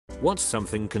What's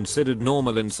something considered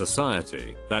normal in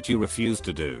society that you refuse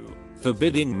to do?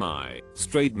 Forbidding my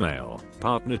straight male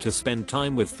partner to spend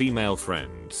time with female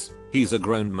friends. He's a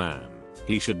grown man.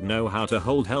 He should know how to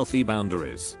hold healthy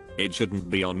boundaries. It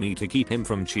shouldn't be on me to keep him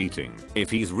from cheating.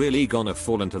 If he's really gonna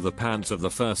fall into the pants of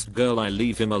the first girl I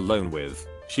leave him alone with,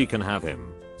 she can have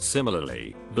him.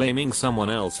 Similarly, blaming someone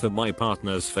else for my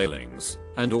partner's failings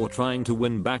and or trying to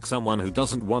win back someone who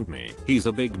doesn't want me. He's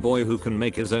a big boy who can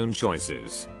make his own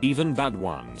choices, even bad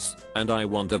ones, and I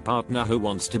want a partner who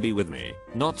wants to be with me,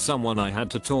 not someone I had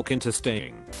to talk into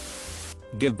staying.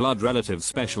 Give blood relatives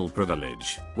special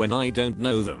privilege when I don't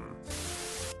know them.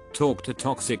 Talk to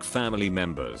toxic family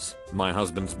members. My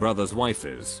husband's brother's wife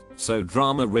is so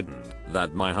drama ridden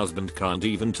that my husband can't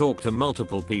even talk to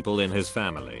multiple people in his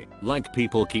family. Like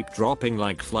people keep dropping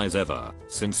like flies ever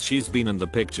since she's been in the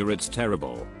picture. It's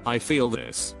terrible. I feel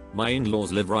this. My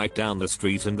in-laws live right down the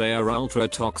street and they are ultra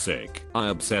toxic. I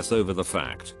obsess over the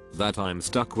fact that I'm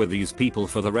stuck with these people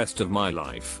for the rest of my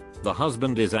life. The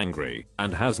husband is angry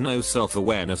and has no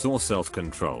self-awareness or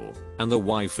self-control, and the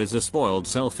wife is a spoiled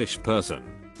selfish person.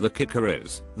 The kicker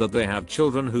is that they have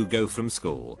children who go from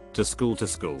school to school to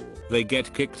school. They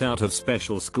get kicked out of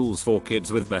special schools for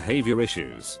kids with behavior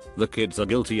issues. The kids are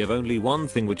guilty of only one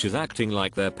thing, which is acting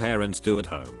like their parents do at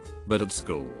home. But at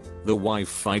school, the wife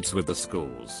fights with the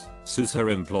schools, sues her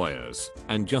employers,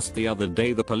 and just the other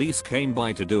day the police came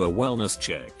by to do a wellness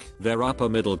check. They're upper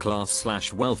middle class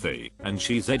 / wealthy, and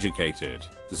she's educated.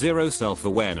 Zero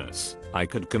self-awareness. I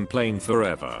could complain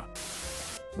forever.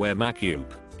 Wear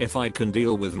makeup. If I can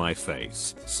deal with my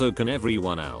face, so can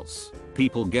everyone else.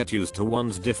 People get used to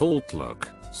one's default look,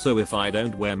 so if I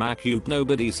don't wear makeup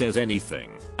nobody says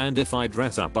anything, and if I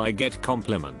dress up I get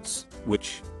compliments,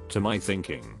 which, to my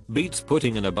thinking, beats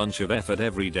putting in a bunch of effort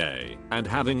every day and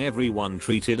having everyone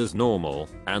treat it as normal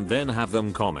and then have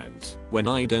them comment when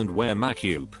I don't wear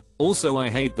makeup. Also, I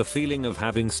hate the feeling of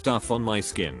having stuff on my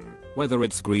skin, whether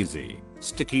it's greasy,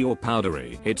 sticky or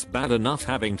powdery. It's bad enough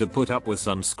having to put up with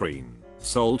sunscreen,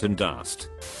 salt and dust.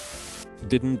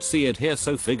 Didn't see it here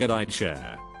so figured I'd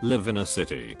share. Live in a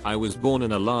city. I was born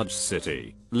in a large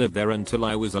city, lived there until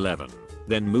I was 11,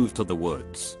 then moved to the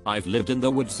woods. I've lived in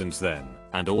the woods since then,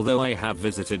 and although I have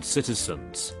visited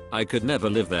citizens, I could never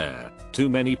live there. Too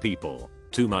many people,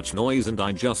 too much noise, and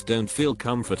I just don't feel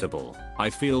comfortable. I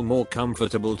feel more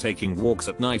comfortable taking walks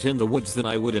at night in the woods than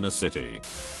I would in a city.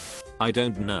 I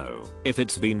don't know if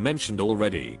it's been mentioned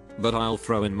already, but I'll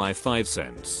throw in my 5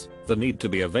 cents. The need to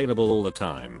be available all the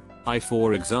time.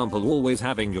 For example, always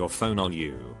having your phone on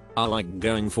you. I like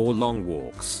going for long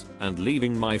walks and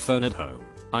leaving my phone at home.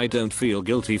 I don't feel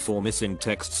guilty for missing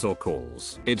texts or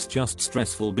calls. It's just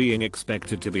stressful being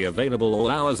expected to be available all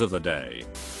hours of the day.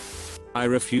 I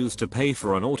refuse to pay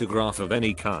for an autograph of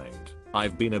any kind.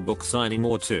 I've been a book signing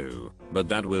or two, but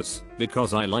that was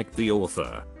because I liked the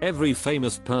author. Every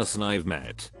famous person I've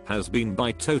met has been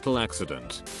by total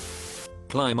accident.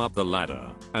 Climb up the ladder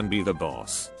and be the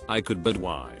boss. I could, but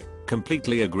why?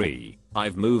 Completely agree.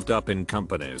 I've moved up in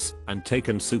companies and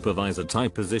taken supervisor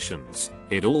type positions.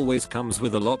 It always comes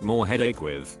with a lot more headache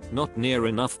with not near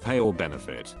enough pay or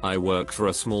benefit. I work for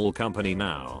a small company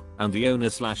now, and the owner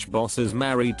 / boss is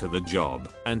married to the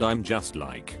job, and I'm just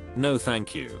like, no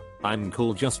thank you. I'm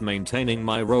cool just maintaining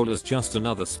my role as just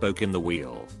another spoke in the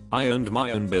wheel. I owned my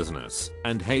own business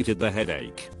and hated the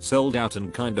headache. Sold out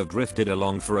and kind of drifted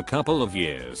along for a couple of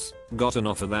years. Got an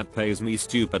offer that pays me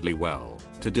stupidly well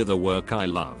to do the work I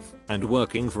love, and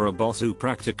working for a boss who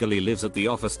practically lives at the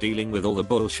office dealing with all the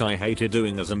bullshit I hated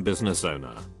doing as a business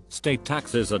owner. State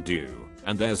taxes are due,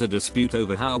 and there's a dispute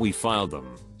over how we file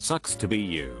them. Sucks to be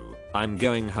you. I'm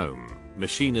going home.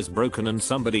 Machine is broken and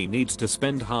somebody needs to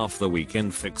spend half the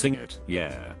weekend fixing it.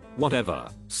 Yeah, whatever.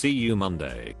 See you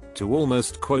Monday. To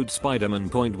almost quote Spider-Man,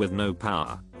 point with no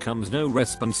power comes no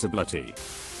responsibility.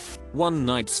 One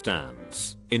night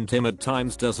stands. In timid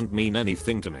times doesn't mean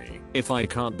anything to me if I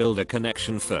can't build a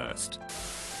connection first.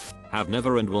 Have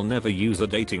never and will never use a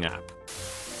dating app.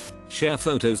 Share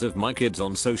photos of my kids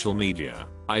on social media.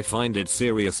 I find it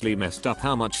seriously messed up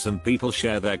how much some people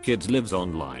share their kids' lives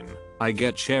online. I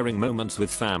get sharing moments with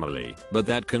family, but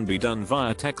that can be done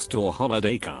via text or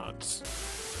holiday cards.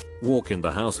 Walk in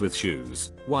the house with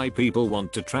shoes. Why people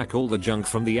want to track all the junk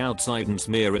from the outside and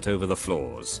smear it over the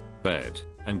floors, bed,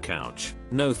 and couch.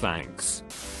 No thanks.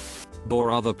 Bore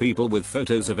other people with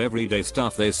photos of everyday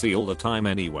stuff they see all the time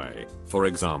anyway. For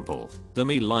example, the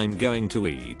meal I'm going to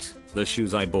eat, the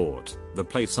shoes I bought, the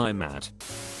place I'm at.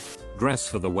 Dress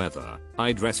for the weather.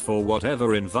 I dress for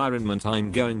whatever environment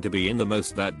I'm going to be in the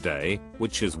most that day,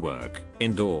 which is work,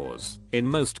 indoors. In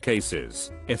most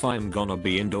cases, if I'm gonna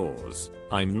be indoors,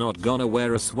 I'm not gonna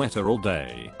wear a sweater all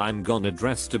day. I'm gonna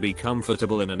dress to be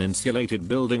comfortable in an insulated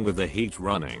building with the heat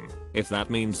running. If that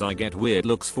means I get weird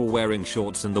looks for wearing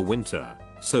shorts in the winter,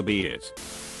 so be it.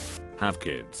 Have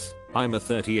kids. I'm a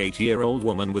 38-year-old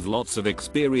woman with lots of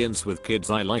experience with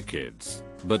kids. I like kids,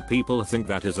 but people think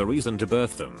that is a reason to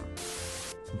birth them.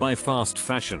 Buy fast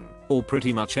fashion, or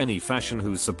pretty much any fashion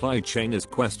whose supply chain is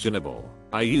questionable.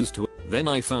 I used to, then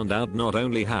I found out not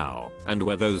only how and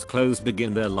where those clothes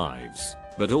begin their lives,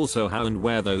 but also how and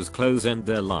where those clothes end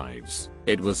their lives.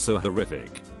 It was so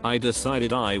horrific. I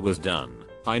decided I was done.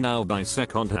 I now buy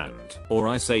secondhand, or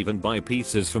I save and buy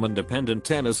pieces from independent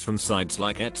tailors from sites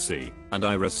like Etsy, and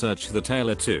I research the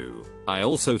tailor too. I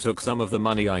also took some of the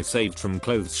money I saved from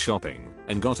clothes shopping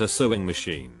and got a sewing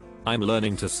machine. I'm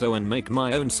learning to sew and make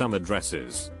my own summer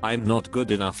dresses. I'm not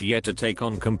good enough yet to take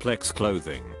on complex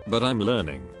clothing, but I'm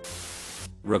learning.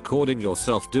 Recording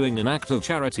yourself doing an act of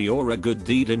charity or a good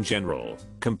deed in general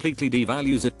completely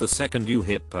devalues it the second you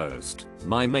hit post.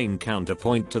 My main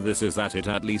counterpoint to this is that it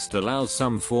at least allows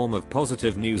some form of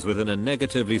positive news within a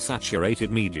negatively saturated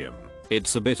medium.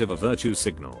 It's a bit of a virtue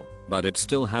signal, but it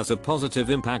still has a positive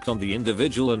impact on the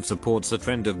individual and supports a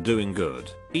trend of doing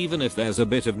good, even if there's a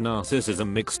bit of narcissism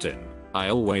mixed in. I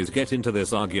always get into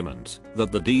this argument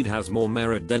that the deed has more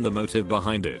merit than the motive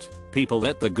behind it. People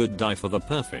let the good die for the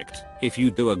perfect. If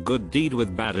you do a good deed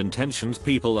with bad intentions,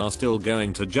 people are still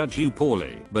going to judge you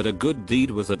poorly, but a good deed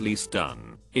was at least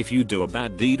done. If you do a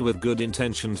bad deed with good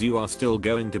intentions, you are still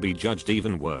going to be judged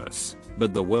even worse.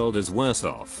 But the world is worse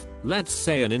off. Let's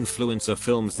say an influencer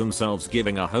films themselves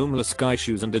giving a homeless guy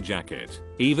shoes and a jacket.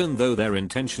 Even though their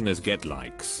intention is get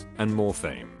likes and more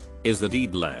fame, is the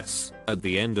deed less? At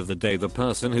the end of the day, the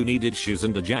person who needed shoes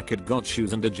and a jacket got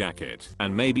shoes and a jacket.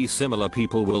 And maybe similar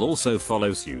people will also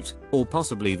follow suit. Or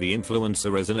possibly the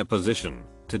influencer is in a position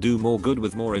to do more good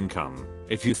with more income.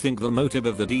 If you think the motive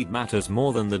of the deed matters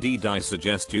more than the deed, I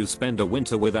suggest you spend a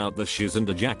winter without the shoes and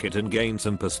a jacket and gain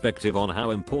some perspective on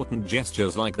how important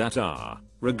gestures like that are.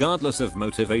 Regardless of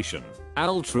motivation,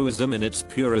 altruism in its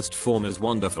purest form is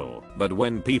wonderful, but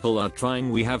when people are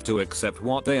trying, we have to accept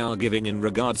what they are giving in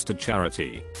regards to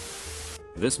charity.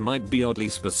 This might be oddly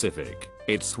specific.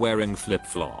 It's wearing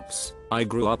flip-flops. I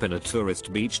grew up in a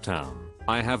tourist beach town.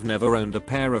 I have never owned a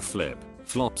pair of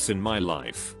flip-flops in my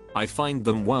life. I find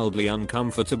them wildly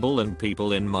uncomfortable, and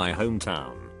people in my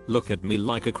hometown look at me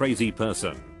like a crazy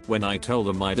person when I tell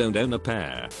them I don't own a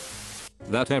pair.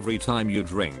 That every time you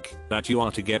drink, that you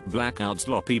are to get blackout,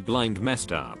 sloppy, blind,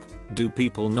 messed up. Do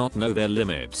people not know their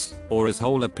limits? Or is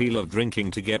whole appeal of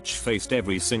drinking to get sh-faced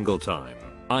every single time?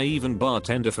 I even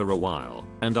bartender for a while,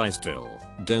 and I still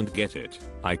don't get it.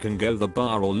 I can go the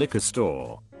bar or liquor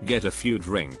store, get a few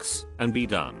drinks, and be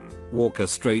done. Walk a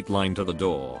straight line to the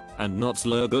door, and not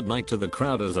slur goodnight to the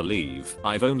crowd as I leave.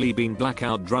 I've only been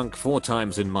blackout drunk 4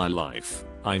 times in my life.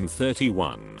 I'm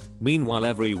 31. Meanwhile,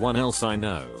 everyone else I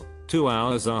know, 2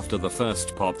 hours after the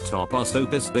first pop top, are so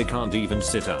pissed they can't even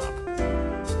sit up.